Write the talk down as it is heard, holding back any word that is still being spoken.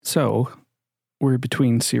So, we're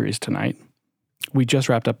between series tonight. We just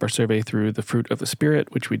wrapped up our survey through the fruit of the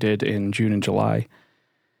Spirit, which we did in June and July.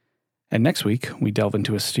 And next week, we delve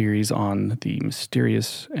into a series on the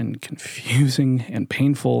mysterious and confusing and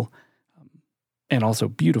painful and also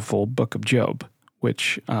beautiful book of Job,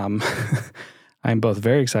 which I'm both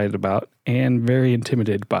very excited about and very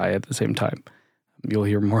intimidated by at the same time. You'll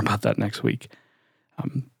hear more about that next week.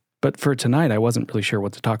 But for tonight, I wasn't really sure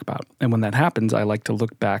what to talk about. And when that happens, I like to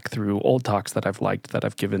look back through old talks that I've liked, that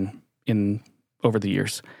I've given over the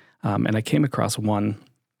years. And I came across one,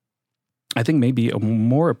 I think maybe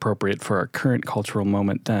more appropriate for our current cultural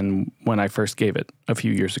moment than when I first gave it a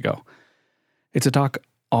few years ago. It's a talk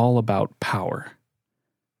all about power.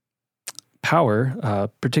 Power,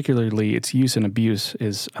 particularly its use and abuse,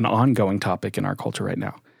 is an ongoing topic in our culture right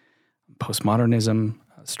now. Postmodernism,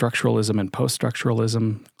 structuralism and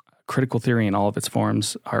post-structuralism, critical theory in all of its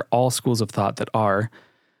forms are all schools of thought that are,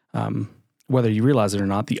 whether you realize it or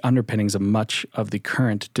not, the underpinnings of much of the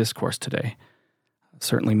current discourse today.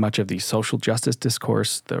 Certainly much of the social justice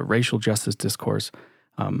discourse, the racial justice discourse,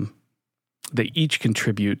 they each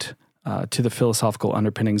contribute to the philosophical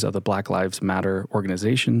underpinnings of the Black Lives Matter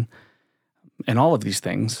organization. And all of these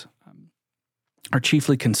things are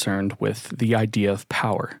chiefly concerned with the idea of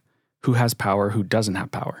power. Who has power, who doesn't have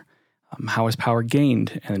power? How is power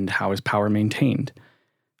gained and how is power maintained?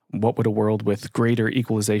 What would a world with greater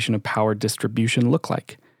equalization of power distribution look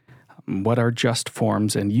like? What are just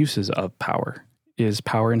forms and uses of power? Is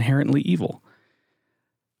power inherently evil?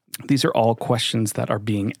 These are all questions that are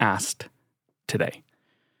being asked today.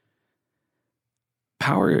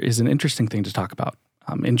 Power is an interesting thing to talk about,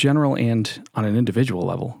 in general and on an individual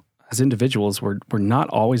level. As individuals, we're not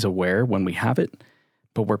always aware when we have it,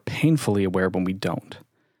 but we're painfully aware when we don't.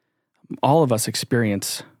 All of us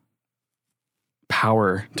experience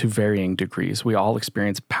power to varying degrees. We all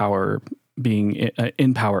experience power being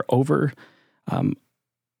in power over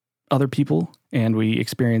other people, and we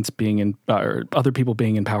experience being other people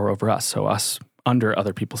being in power over us, so us under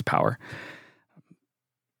other people's power.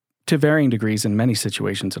 To varying degrees in many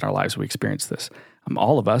situations in our lives, we experience this.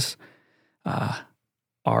 All of us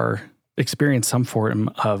experience some form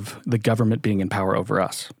of the government being in power over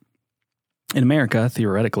us. In America,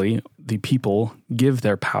 theoretically, the people give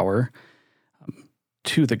their power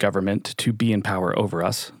to the government to be in power over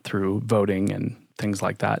us through voting and things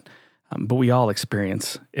like that. But we all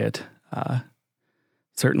experience it.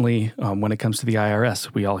 Certainly, when it comes to the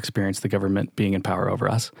IRS, we all experience the government being in power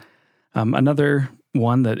over us. Another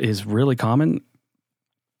one that is really common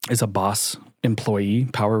is a boss-employee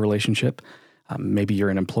power relationship. Maybe you're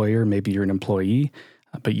an employer, maybe you're an employee,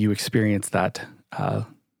 but you experience that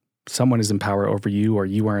someone is in power over you, or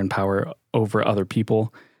you are in power over other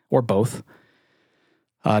people, or both.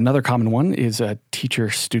 Another common one is a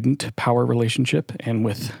teacher-student power relationship, and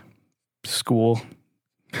with school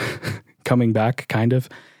coming back, kind of,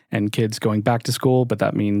 and kids going back to school, but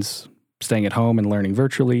that means staying at home and learning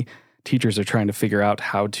virtually. Teachers are trying to figure out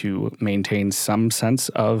how to maintain some sense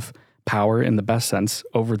of power in the best sense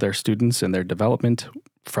over their students and their development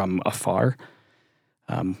from afar,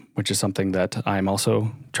 which is something that I'm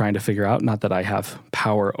also trying to figure out. Not that I have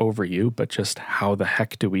power over you, but just how the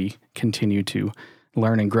heck do we continue to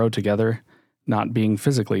learn and grow together, not being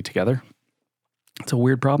physically together? It's a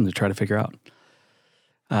weird problem to try to figure out.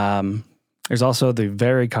 There's also the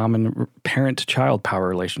very common parent-child power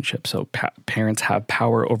relationship. So parents have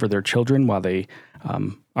power over their children while they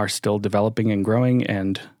are still developing and growing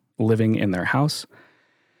and living in their house.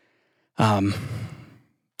 I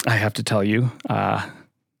have to tell you,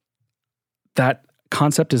 that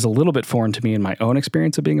concept is a little bit foreign to me in my own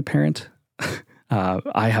experience of being a parent.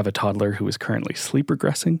 I have a toddler who is currently sleep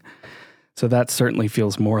regressing. So that certainly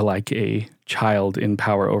feels more like a child in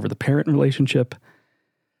power over the parent relationship.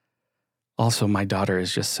 Also, my daughter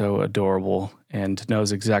is just so adorable and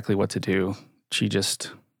knows exactly what to do. She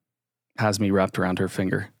just has me wrapped around her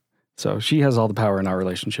finger. So she has all the power in our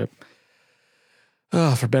relationship.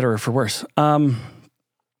 Oh, for better or for worse.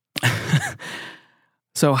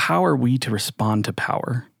 So how are we to respond to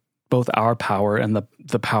power, both our power and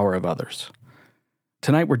the power of others?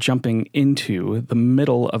 Tonight we're jumping into the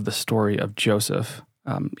middle of the story of Joseph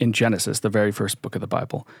in Genesis, the very first book of the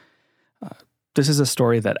Bible. This is a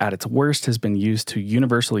story that at its worst has been used to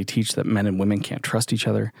universally teach that men and women can't trust each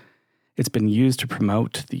other. It's been used to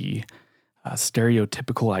promote the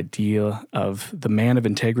stereotypical idea of the man of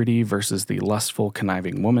integrity versus the lustful,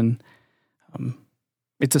 conniving woman.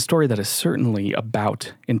 It's a story that is certainly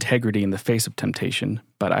about integrity in the face of temptation,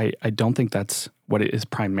 but I don't think that's what it is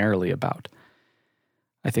primarily about.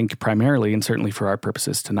 I think primarily, and certainly for our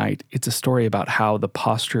purposes tonight, it's a story about how the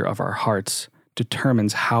posture of our hearts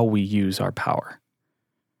determines how we use our power.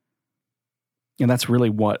 And that's really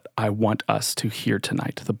what I want us to hear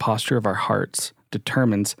tonight. The posture of our hearts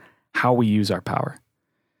determines how we use our power.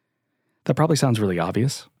 That probably sounds really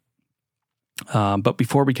obvious. But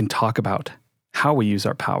before we can talk about how we use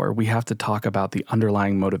our power, we have to talk about the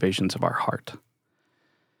underlying motivations of our heart.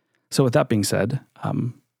 So with that being said,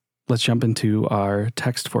 let's jump into our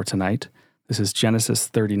text for tonight. This is Genesis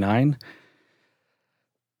 39.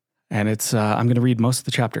 And it's I'm going to read most of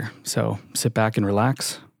the chapter. So sit back and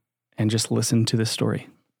relax and just listen to this story.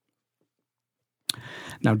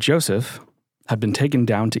 Now Joseph had been taken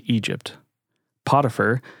down to Egypt.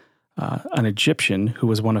 Potiphar, an Egyptian who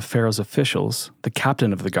was one of Pharaoh's officials, the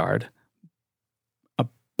captain of the guard,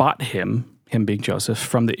 bought him being Joseph,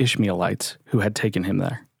 from the Ishmaelites who had taken him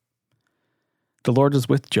there. The Lord was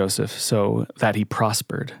with Joseph so that he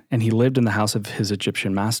prospered, and he lived in the house of his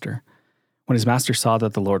Egyptian master. When his master saw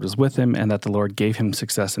that the Lord was with him and that the Lord gave him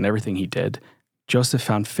success in everything he did, Joseph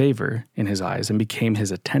found favor in his eyes and became his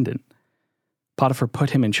attendant. Potiphar put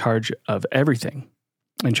him in charge of everything,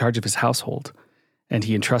 in charge of his household, and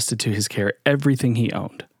he entrusted to his care everything he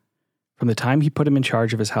owned. From the time he put him in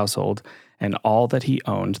charge of his household and all that he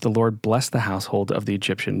owned, the Lord blessed the household of the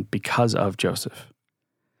Egyptian because of Joseph.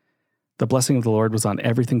 The blessing of the Lord was on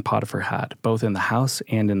everything Potiphar had, both in the house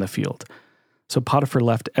and in the field. So Potiphar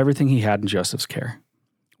left everything he had in Joseph's care.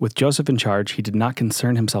 With Joseph in charge, he did not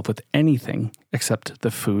concern himself with anything except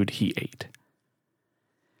the food he ate.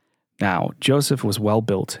 Now, Joseph was well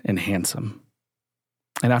built and handsome.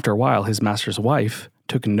 And after a while, his master's wife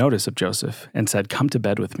took notice of Joseph and said, "Come to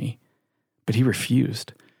bed with me." But he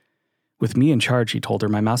refused. "With me in charge," he told her,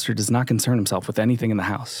 "my master does not concern himself with anything in the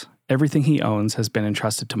house. Everything he owns has been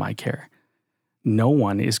entrusted to my care. No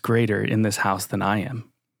one is greater in this house than I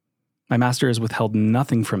am. My master has withheld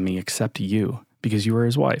nothing from me except you, because you are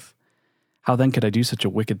his wife. How then could I do such a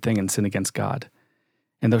wicked thing and sin against God?"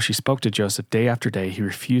 And though she spoke to Joseph day after day, he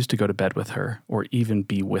refused to go to bed with her or even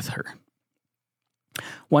be with her.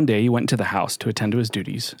 One day he went into the house to attend to his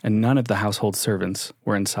duties, and none of the household servants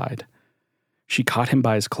were inside. She caught him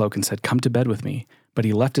by his cloak and said, "Come to bed with me." But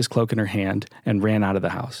he left his cloak in her hand and ran out of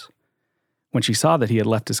the house. When she saw that he had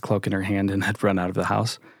left his cloak in her hand and had run out of the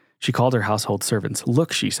house, she called her household servants.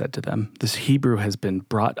 "Look," she said to them, "this Hebrew has been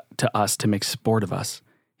brought to us to make sport of us.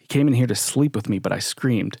 He came in here to sleep with me, but I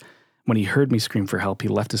screamed. When he heard me scream for help, he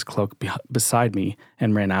left his cloak beside me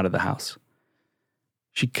and ran out of the house."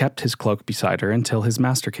 She kept his cloak beside her until his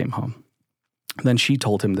master came home. Then she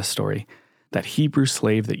told him this story: "That Hebrew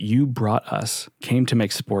slave that you brought us came to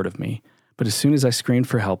make sport of me, but as soon as I screamed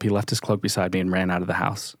for help, he left his cloak beside me and ran out of the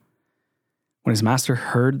house." When his master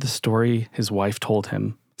heard the story his wife told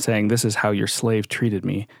him, saying, "This is how your slave treated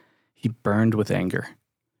me," he burned with anger.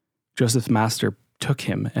 Joseph's master took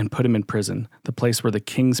him and put him in prison, the place where the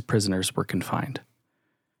king's prisoners were confined.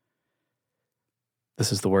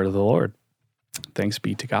 This is the word of the Lord. Thanks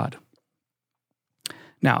be to God.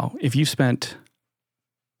 Now, if you've spent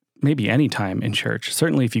maybe any time in church,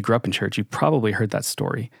 certainly if you grew up in church, you probably heard that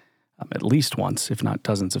story at least once, if not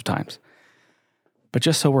dozens of times. But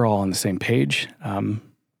just so we're all on the same page,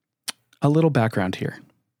 a little background here.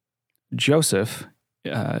 Joseph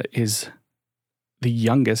is the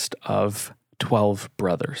youngest of 12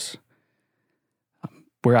 brothers.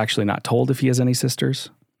 We're actually not told if he has any sisters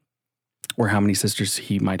or how many sisters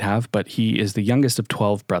he might have, but he is the youngest of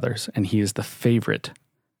 12 brothers, and he is the favorite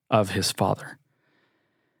of his father.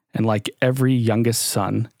 And like every youngest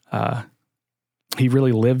son, he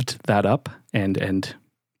really lived that up and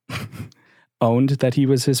owned that he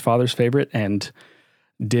was his father's favorite and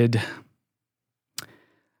did,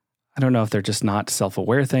 I don't know if they're just not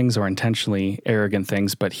self-aware things or intentionally arrogant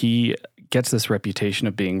things, but he gets this reputation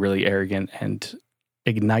of being really arrogant and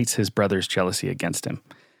ignites his brother's jealousy against him.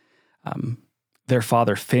 Their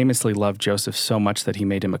father famously loved Joseph so much that he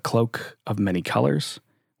made him a cloak of many colors,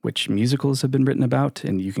 which musicals have been written about,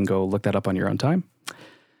 and you can go look that up on your own time.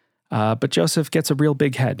 But Joseph gets a real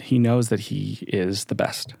big head. He knows that he is the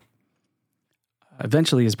best.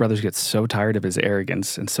 Eventually, his brothers get so tired of his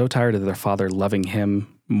arrogance and so tired of their father loving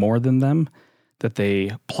him more than them that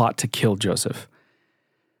they plot to kill Joseph.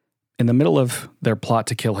 In the middle of their plot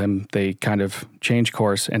to kill him, they kind of change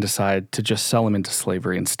course and decide to just sell him into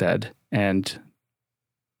slavery instead and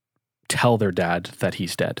tell their dad that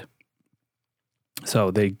he's dead.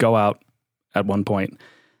 So they go out at one point,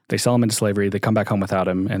 they sell him into slavery, they come back home without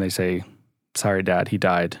him, and they say, "Sorry, Dad, he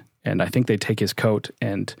died." And I think they take his coat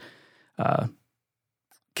and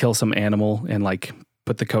kill some animal and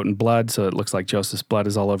put the coat in blood so it looks like Joseph's blood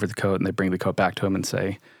is all over the coat, and they bring the coat back to him and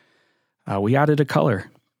say, we added a color.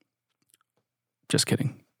 Just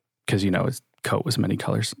kidding, because his coat was many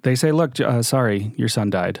colors. They say, look, sorry, your son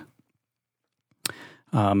died.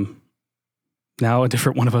 Now a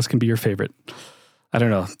different one of us can be your favorite. I don't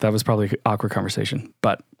know. That was probably an awkward conversation.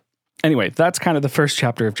 But anyway, that's kind of the first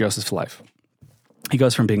chapter of Joseph's life. He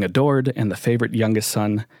goes from being adored and the favorite youngest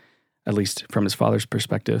son, at least from his father's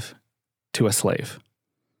perspective, to a slave.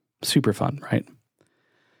 Super fun, right?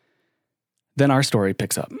 Then our story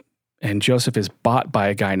picks up, and Joseph is bought by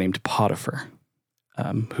a guy named Potiphar,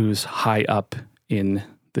 who's high up in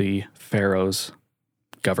the Pharaoh's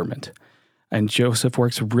government. And Joseph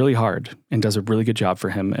works really hard and does a really good job for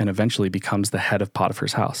him and eventually becomes the head of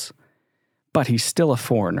Potiphar's house. But he's still a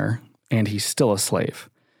foreigner and he's still a slave.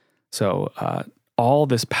 So all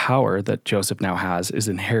this power that Joseph now has is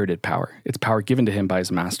inherited power. It's power given to him by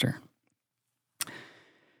his master.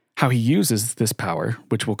 How he uses this power,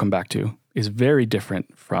 which we'll come back to, is very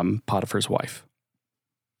different from Potiphar's wife.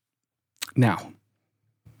 Now,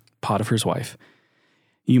 Potiphar's wife.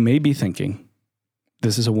 You may be thinking,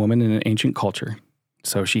 this is a woman in an ancient culture,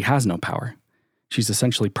 so she has no power. She's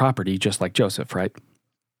essentially property, just like Joseph, right?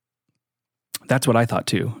 That's what I thought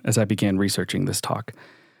too, as I began researching this talk,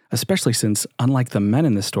 especially since, unlike the men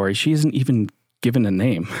in this story, she isn't even given a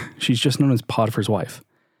name. She's just known as Potiphar's wife.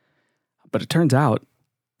 But it turns out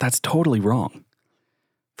that's totally wrong.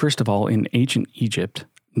 First of all, in ancient Egypt,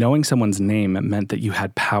 knowing someone's name meant that you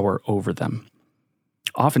had power over them.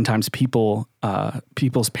 Oftentimes,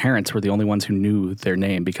 people's parents were the only ones who knew their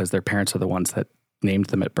name because their parents are the ones that named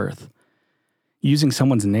them at birth. Using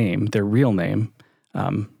someone's name, their real name,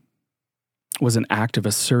 was an act of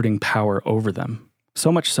asserting power over them.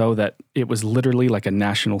 So much so that it was literally like a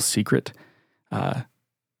national secret.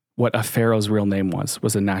 What a pharaoh's real name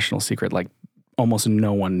was a national secret. Like almost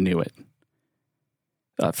no one knew it.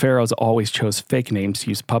 Pharaohs always chose fake names to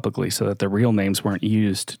use publicly so that their real names weren't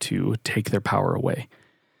used to take their power away.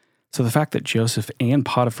 So the fact that Joseph and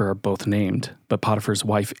Potiphar are both named, but Potiphar's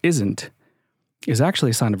wife isn't, is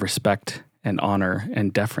actually a sign of respect and honor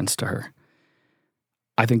and deference to her.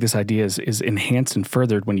 I think this idea is enhanced and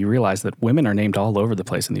furthered when you realize that women are named all over the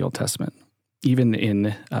place in the Old Testament, even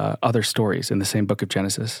in other stories in the same book of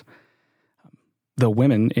Genesis. The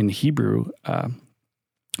women in Hebrew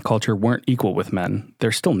culture weren't equal with men.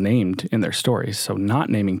 They're still named in their stories, so not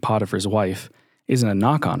naming Potiphar's wife isn't a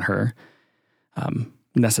knock on her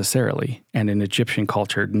necessarily, and in Egyptian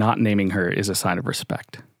culture, not naming her is a sign of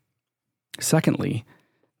respect. Secondly,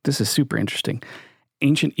 this is super interesting.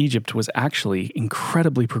 Ancient Egypt was actually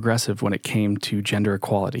incredibly progressive when it came to gender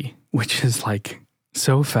equality, which is like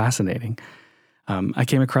so fascinating. I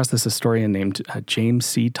came across this historian named James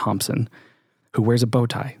C. Thompson, who wears a bow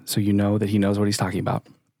tie, so you know that he knows what he's talking about.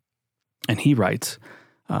 And he writes,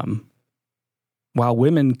 while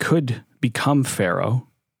women could become pharaoh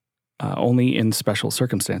only in special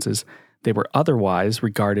circumstances, they were otherwise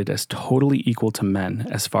regarded as totally equal to men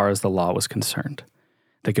as far as the law was concerned.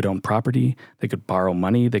 They could own property, they could borrow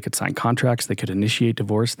money, they could sign contracts, they could initiate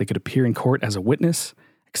divorce, they could appear in court as a witness,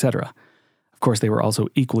 etc. Of course, they were also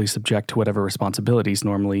equally subject to whatever responsibilities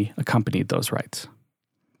normally accompanied those rights.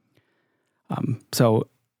 So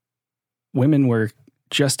women were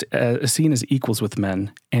just seen as equals with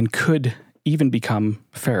men and could even become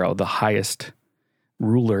pharaoh, the highest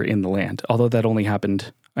ruler in the land. Although that only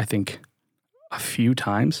happened, I think, a few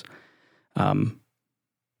times,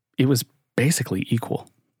 it was basically equal.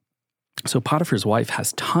 So Potiphar's wife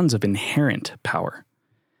has tons of inherent power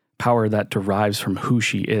that derives from who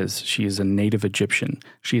she is. She is a native Egyptian.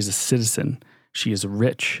 She is a citizen. She is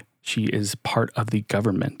rich. She is part of the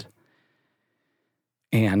government.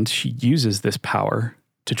 And she uses this power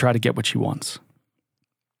to try to get what she wants.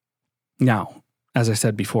 Now, as I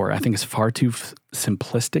said before, I think it's far too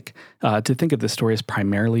simplistic to think of this story as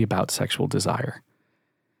primarily about sexual desire.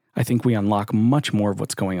 I think we unlock much more of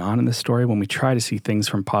what's going on in this story when we try to see things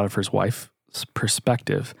from Potiphar's wife's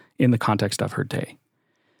perspective in the context of her day.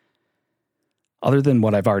 Other than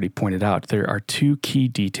what I've already pointed out, there are two key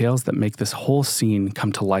details that make this whole scene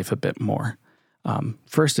come to life a bit more.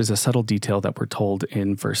 First is a subtle detail that we're told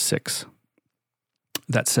in verse 6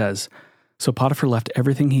 that says, "So Potiphar left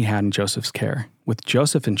everything he had in Joseph's care. With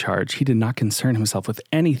Joseph in charge, he did not concern himself with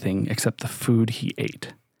anything except the food he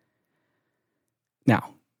ate."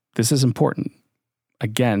 Now, this is important,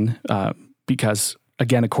 again, because,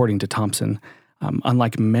 again, according to Thompson,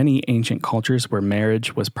 unlike many ancient cultures where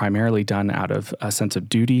marriage was primarily done out of a sense of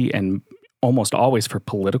duty and almost always for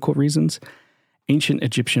political reasons, ancient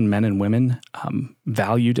Egyptian men and women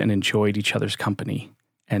valued and enjoyed each other's company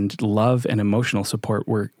and love and emotional support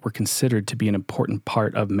were considered to be an important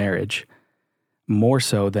part of marriage, more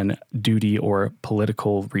so than duty or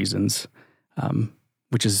political reasons,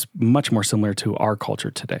 which is much more similar to our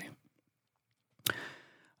culture today.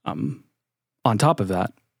 On top of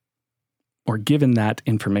that, or given that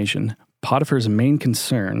information, Potiphar's main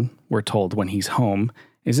concern, we're told, when he's home,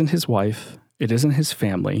 isn't his wife, it isn't his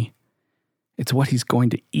family, it's what he's going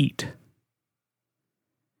to eat.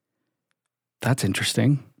 That's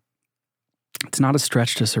interesting. It's not a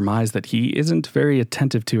stretch to surmise that he isn't very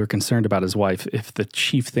attentive to or concerned about his wife if the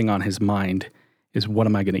chief thing on his mind is, what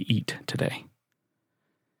am I going to eat today?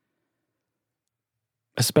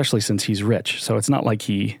 Especially since he's rich. So it's not like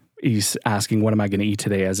he's asking, what am I going to eat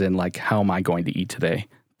today, as in like, how am I going to eat today?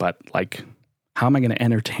 But like, how am I going to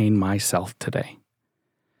entertain myself today?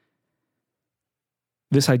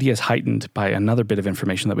 This idea is heightened by another bit of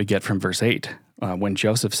information that we get from verse 8, when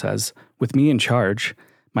Joseph says, with me in charge,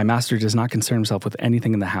 my master does not concern himself with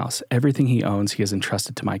anything in the house. Everything he owns, he has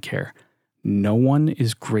entrusted to my care. No one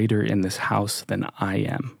is greater in this house than I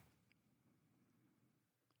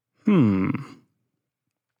am.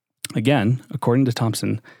 Again, according to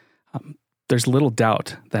Thompson, there's little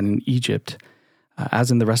doubt that in Egypt,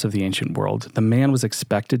 as in the rest of the ancient world, the man was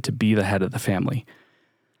expected to be the head of the family.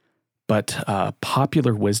 But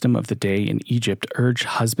popular wisdom of the day in Egypt urged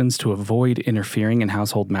husbands to avoid interfering in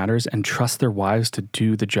household matters and trust their wives to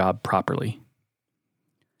do the job properly.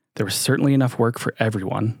 There was certainly enough work for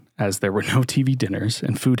everyone, as there were no TV dinners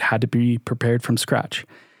and food had to be prepared from scratch.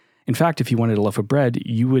 In fact, if you wanted a loaf of bread,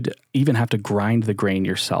 you would even have to grind the grain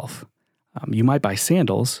yourself. You might buy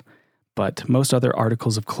sandals, but most other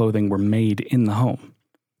articles of clothing were made in the home.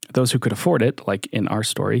 Those who could afford it, like in our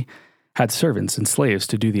story, had servants and slaves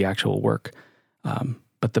to do the actual work.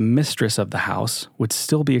 But the mistress of the house would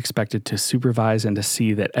still be expected to supervise and to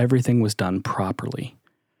see that everything was done properly.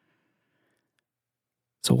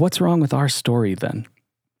 So what's wrong with our story then?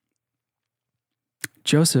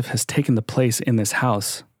 Joseph has taken the place in this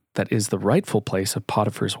house that is the rightful place of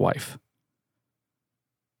Potiphar's wife.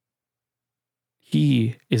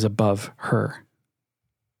 He is above her,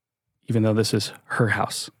 even though this is her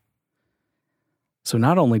house. So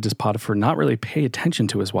not only does Potiphar not really pay attention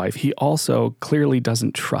to his wife, he also clearly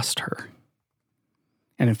doesn't trust her.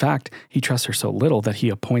 And in fact, he trusts her so little that he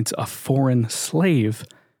appoints a foreign slave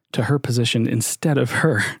to her position instead of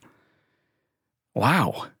her.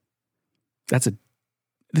 Wow. This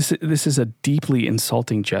is a deeply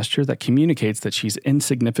insulting gesture that communicates that she's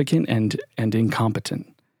insignificant and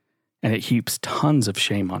incompetent, and it heaps tons of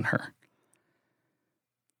shame on her.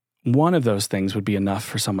 One of those things would be enough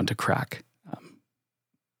for someone to crack.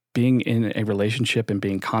 Being in a relationship and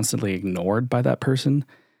being constantly ignored by that person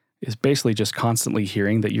is basically just constantly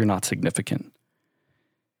hearing that you're not significant.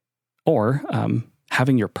 Or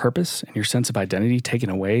having your purpose and your sense of identity taken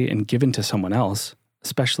away and given to someone else,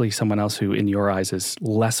 especially someone else who in your eyes is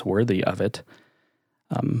less worthy of it,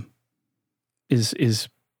 is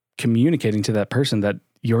communicating to that person that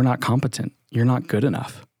you're not competent, you're not good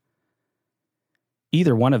enough.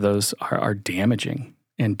 Either one of those are damaging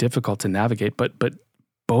and difficult to navigate, but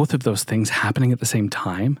both of those things happening at the same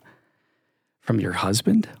time from your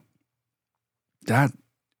husband,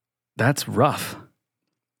 that's rough.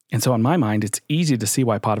 And so in my mind, it's easy to see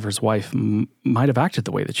why Potiphar's wife might have acted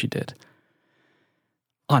the way that she did.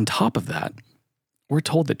 On top of that, we're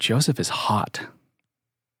told that Joseph is hot.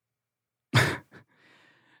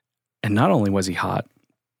 And not only was he hot,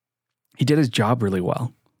 he did his job really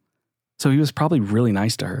well. So he was probably really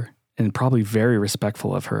nice to her and probably very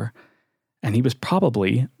respectful of her. And he was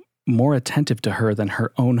probably more attentive to her than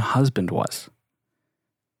her own husband was.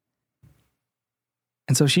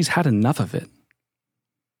 And so she's had enough of it.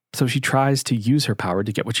 So she tries to use her power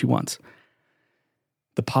to get what she wants.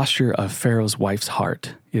 The posture of Pharaoh's wife's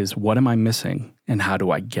heart is, what am I missing and how do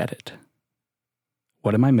I get it?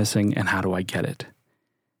 What am I missing and how do I get it?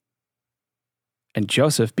 And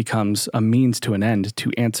Joseph becomes a means to an end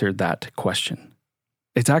to answer that question.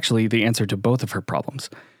 It's actually the answer to both of her problems.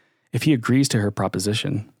 If he agrees to her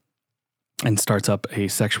proposition and starts up a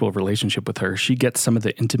sexual relationship with her, she gets some of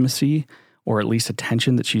the intimacy or at least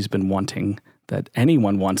attention that she's been wanting, that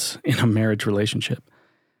anyone wants in a marriage relationship.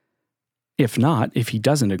 If not, if he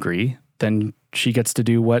doesn't agree, then she gets to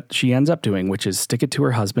do what she ends up doing, which is stick it to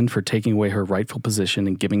her husband for taking away her rightful position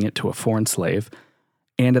and giving it to a foreign slave,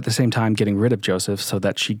 and at the same time getting rid of Joseph so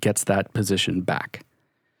that she gets that position back.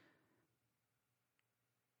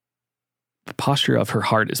 The posture of her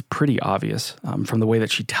heart is pretty obvious from the way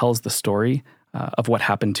that she tells the story of what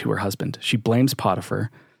happened to her husband. She blames Potiphar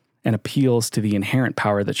and appeals to the inherent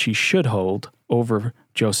power that she should hold over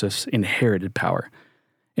Joseph's inherited power.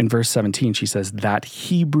 In verse 17, she says, "That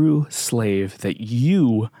Hebrew slave that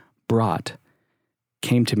you brought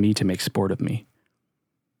came to me to make sport of me."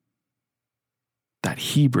 That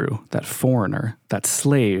Hebrew, that foreigner, that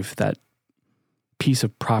slave, that piece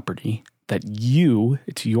of property that you,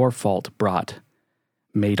 it's your fault, brought,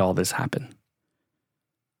 made all this happen.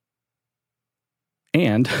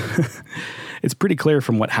 And it's pretty clear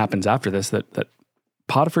from what happens after this that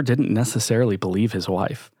Potiphar didn't necessarily believe his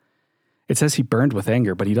wife. It says he burned with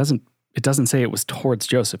anger, but it doesn't say it was towards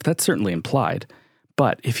Joseph. That's certainly implied.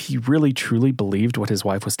 But if he really truly believed what his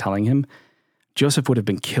wife was telling him, Joseph would have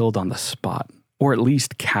been killed on the spot, or at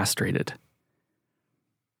least castrated.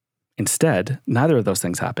 Instead, neither of those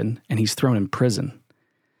things happen, and he's thrown in prison.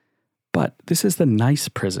 But this is the nice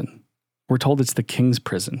prison. We're told it's the king's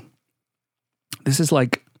prison. This is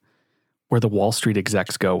like where the Wall Street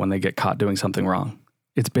execs go when they get caught doing something wrong.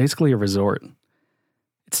 It's basically a resort.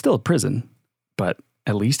 It's still a prison, but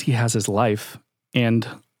at least he has his life and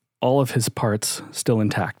all of his parts still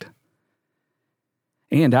intact.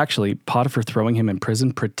 And actually, Potiphar throwing him in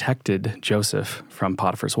prison protected Joseph from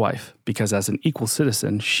Potiphar's wife, because as an equal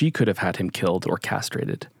citizen, she could have had him killed or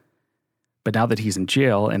castrated. But now that he's in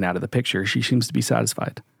jail and out of the picture, she seems to be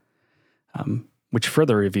satisfied, which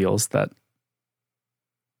further reveals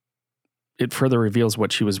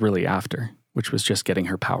what she was really after, which was just getting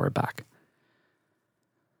her power back.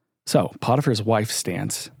 So Potiphar's wife's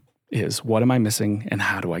stance is, what am I missing and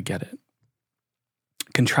how do I get it?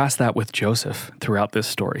 Contrast that with Joseph throughout this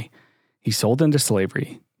story. He's sold into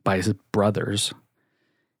slavery by his brothers.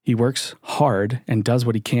 He works hard and does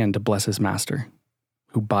what he can to bless his master,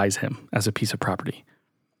 who buys him as a piece of property.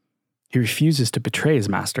 He refuses to betray his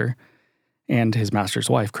master and his master's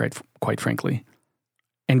wife, quite frankly,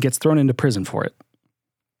 and gets thrown into prison for it.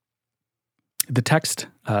 The text,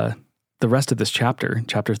 the rest of this chapter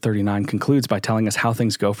 39, concludes by telling us how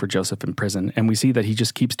things go for Joseph in prison, and we see that he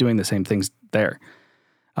just keeps doing the same things there.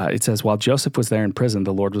 It says, "While Joseph was there in prison,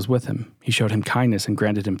 the Lord was with him. He showed him kindness and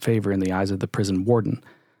granted him favor in the eyes of the prison warden.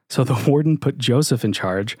 So the warden put Joseph in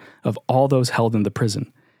charge of all those held in the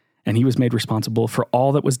prison, and he was made responsible for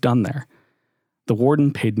all that was done there. The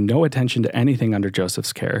warden paid no attention to anything under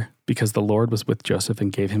Joseph's care, because the Lord was with Joseph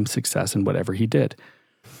and gave him success in whatever he did."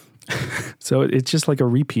 So it's just like a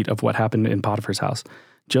repeat of what happened in Potiphar's house.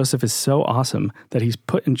 Joseph is so awesome that he's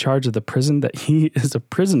put in charge of the prison that he is a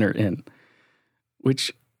prisoner in,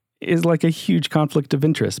 which is like a huge conflict of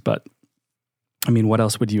interest. But I mean, what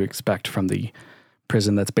else would you expect from the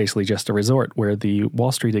prison that's basically just a resort where the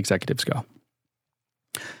Wall Street executives go?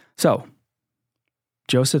 So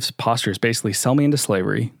Joseph's posture is basically, sell me into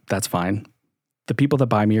slavery, that's fine. The people that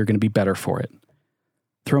buy me are going to be better for it.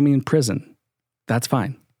 Throw me in prison, that's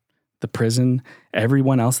fine. The prison,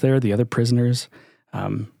 everyone else there, the other prisoners,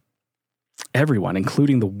 everyone,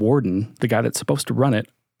 including the warden, the guy that's supposed to run it,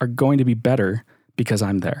 are going to be better because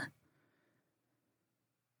I'm there.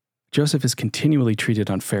 Joseph is continually treated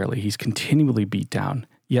unfairly. He's continually beat down.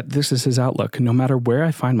 Yet this is his outlook. No matter where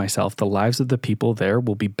I find myself, the lives of the people there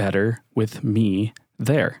will be better with me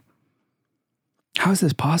there. How is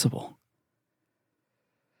this possible?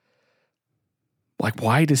 Like,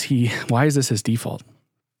 why is this his default?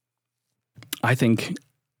 I think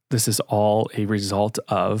this is all a result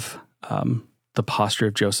of the posture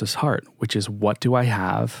of Joseph's heart, which is, what do I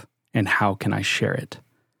have and how can I share it?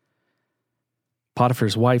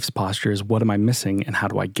 Potiphar's wife's posture is, what am I missing and how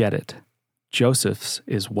do I get it? Joseph's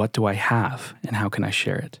is, what do I have and how can I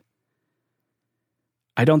share it?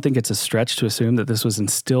 I don't think it's a stretch to assume that this was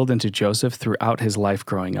instilled into Joseph throughout his life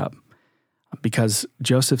growing up, because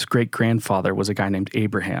Joseph's great-grandfather was a guy named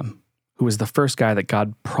Abraham, who was the first guy that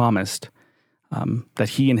God promised that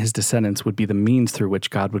he and his descendants would be the means through which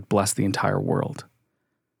God would bless the entire world.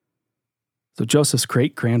 So Joseph's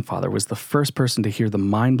great-grandfather was the first person to hear the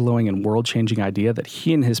mind-blowing and world-changing idea that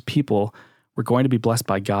he and his people were going to be blessed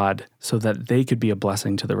by God so that they could be a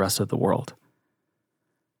blessing to the rest of the world.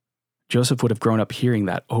 Joseph would have grown up hearing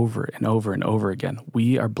that over and over and over again.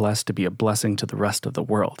 We are blessed to be a blessing to the rest of the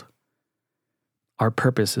world. Our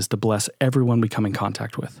purpose is to bless everyone we come in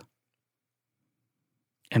contact with.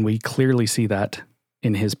 And we clearly see that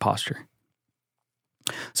in his posture.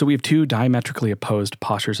 So we have two diametrically opposed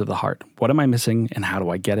postures of the heart. What am I missing and how do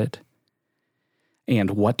I get it?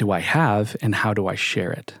 And what do I have and how do I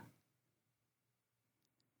share it?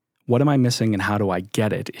 What am I missing and how do I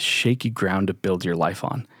get it is shaky ground to build your life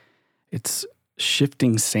on. It's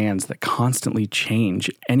shifting sands that constantly change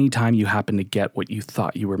anytime you happen to get what you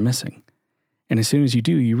thought you were missing. And as soon as you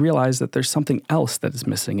do, you realize that there's something else that is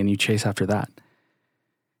missing and you chase after that.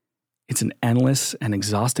 It's an endless and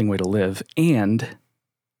exhausting way to live, and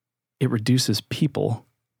it reduces people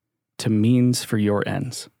to means for your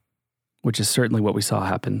ends, which is certainly what we saw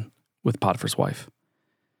happen with Potiphar's wife.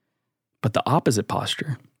 But the opposite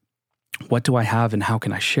posture, what do I have and how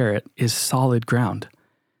can I share it, is solid ground.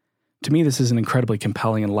 To me, this is an incredibly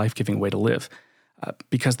compelling and life-giving way to live,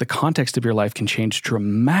 because the context of your life can change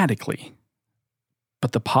dramatically,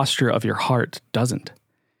 but the posture of your heart doesn't.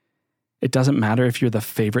 It doesn't matter if you're the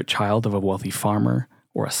favorite child of a wealthy farmer,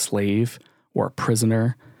 or a slave, or a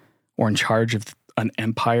prisoner, or in charge of an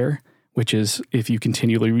empire, which is, if you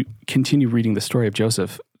continue reading the story of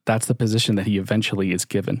Joseph, that's the position that he eventually is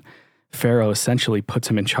given. Pharaoh essentially puts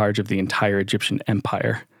him in charge of the entire Egyptian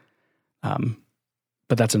empire.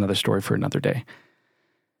 But that's another story for another day.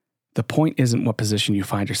 The point isn't what position you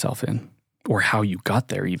find yourself in, or how you got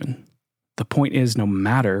there even. The point is, no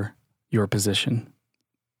matter your position,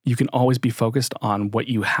 you can always be focused on what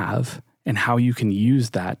you have and how you can use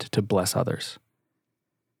that to bless others.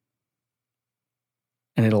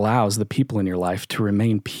 And it allows the people in your life to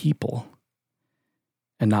remain people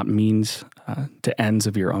and not means to ends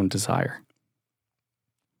of your own desire.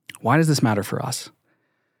 Why does this matter for us?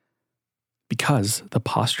 Because the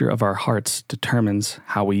posture of our hearts determines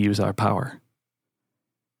how we use our power.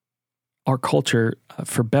 Our culture,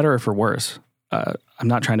 for better or for worse, I'm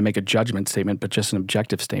not trying to make a judgment statement, but just an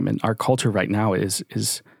objective statement. Our culture right now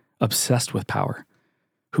is obsessed with power.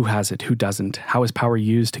 Who has it? Who doesn't? How is power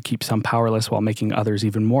used to keep some powerless while making others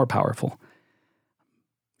even more powerful?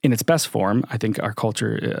 In its best form, I think our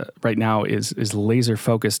culture right now is laser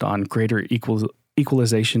focused on greater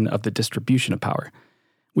equalization of the distribution of power,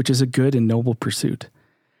 which is a good and noble pursuit.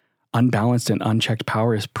 Unbalanced and unchecked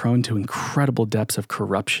power is prone to incredible depths of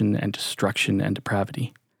corruption and destruction and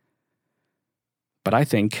depravity. But I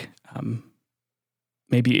think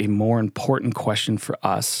maybe a more important question for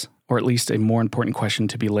us, or at least a more important question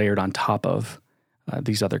to be layered on top of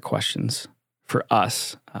these other questions for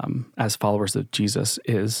us as followers of Jesus,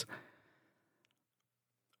 is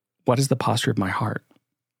what is the posture of my heart?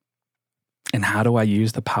 And how do I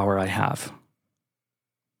use the power I have?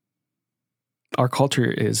 Our culture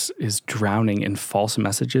is drowning in false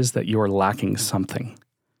messages that you're lacking something.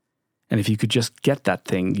 And if you could just get that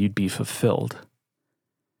thing, you'd be fulfilled.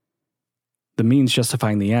 The means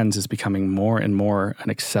justifying the ends is becoming more and more an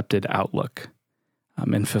accepted outlook.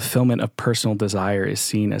 And fulfillment of personal desire is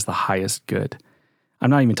seen as the highest good. I'm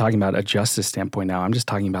not even talking about a justice standpoint now. I'm just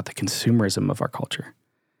talking about the consumerism of our culture.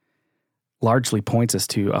 Largely points us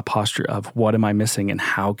to a posture of what am I missing and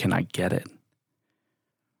how can I get it?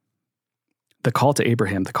 The call to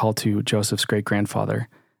Abraham, the call to Joseph's great-grandfather,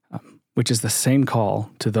 which is the same call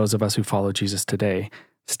to those of us who follow Jesus today,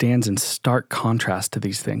 stands in stark contrast to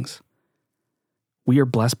these things. We are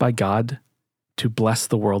blessed by God to bless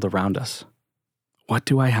the world around us. What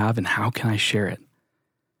do I have and how can I share it?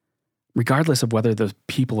 Regardless of whether the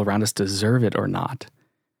people around us deserve it or not,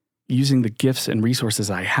 using the gifts and resources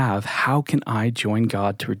I have, how can I join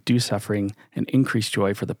God to reduce suffering and increase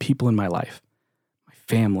joy for the people in my life, my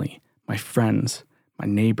family, my friends, my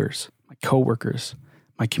neighbors, my coworkers,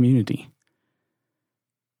 my community?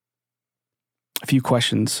 A few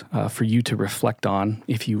questions for you to reflect on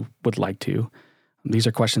if you would like to. These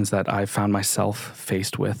are questions that I've found myself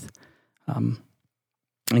faced with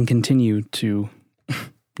and continue to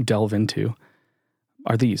delve into,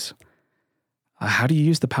 are these. How do you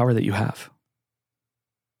use the power that you have?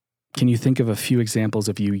 Can you think of a few examples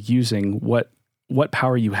of you using what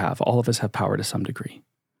power you have? All of us have power to some degree.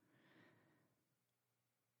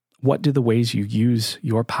 What do the ways you use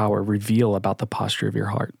your power reveal about the posture of your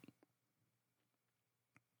heart?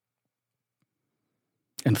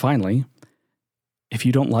 And finally, if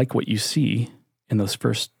you don't like what you see in those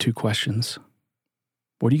first two questions,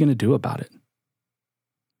 what are you going to do about it?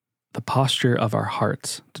 The posture of our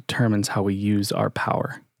hearts determines how we use our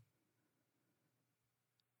power.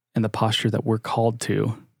 And the posture that we're called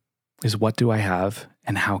to is, what do I have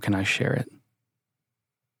and how can I share it?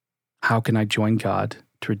 How can I join God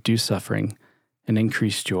to reduce suffering and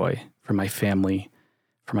increase joy for my family,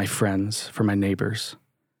 for my friends, for my neighbors,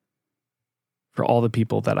 for all the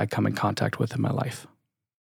people that I come in contact with in my life?